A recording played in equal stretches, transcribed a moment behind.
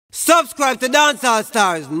Subscribe to Dancehall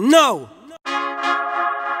Stars now.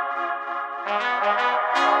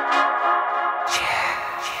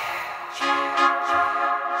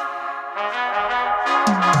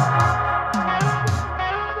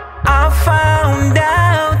 I found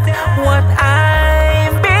out what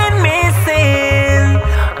I've been missing,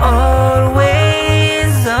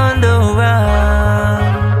 always on the run.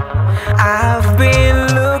 I've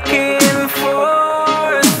been looking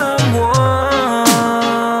for someone.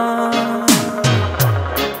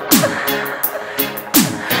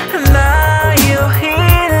 Now you're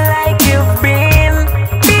here like you've been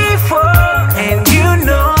before, and you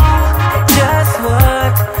know just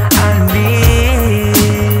what I need.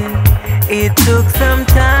 It took some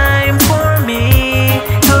time for me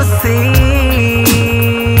to see.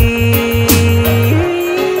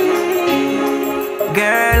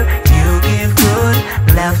 Girl, you give good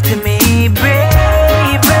love to me, baby.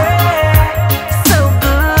 So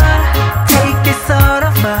good, take this out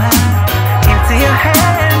of my heart into your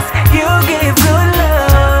hands. You give good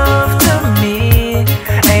love to me,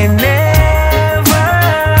 and never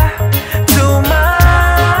too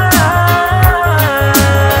much.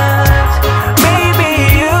 Baby,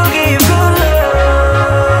 you give good love.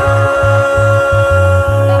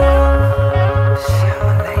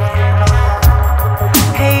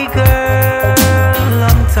 Hey girl,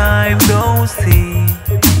 long time no see.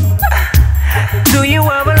 Do you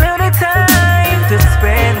have a little time to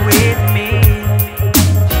spend with me?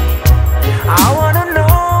 I wanna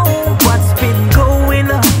know what's been going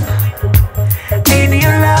on in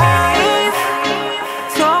your life.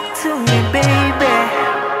 Talk to me, baby.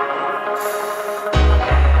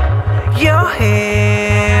 Your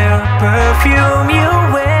hair, perfume you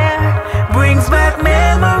wear brings back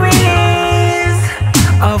memories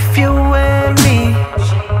of you and me.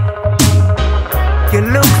 You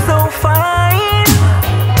look so fine,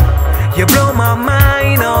 you blow my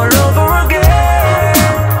mind all over again.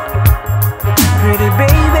 Pretty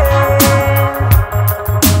baby,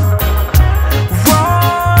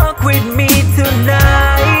 walk with me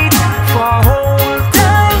tonight for whole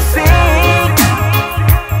time's sake.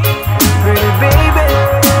 Pretty baby,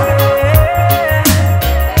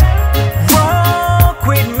 walk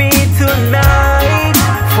with me tonight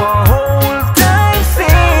for whole time's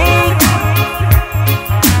sake.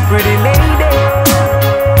 Pretty lady,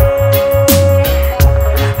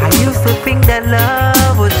 I used to think that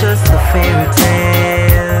love was just a fairy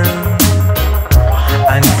tale,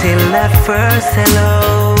 until that first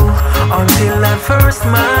hello, until that first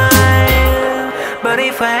smile. But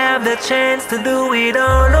if I have the chance to do it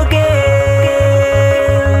all again,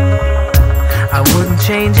 I wouldn't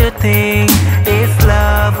change a thing. This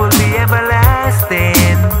love will be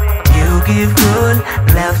everlasting. You give good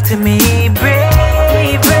love to me,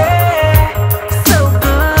 baby.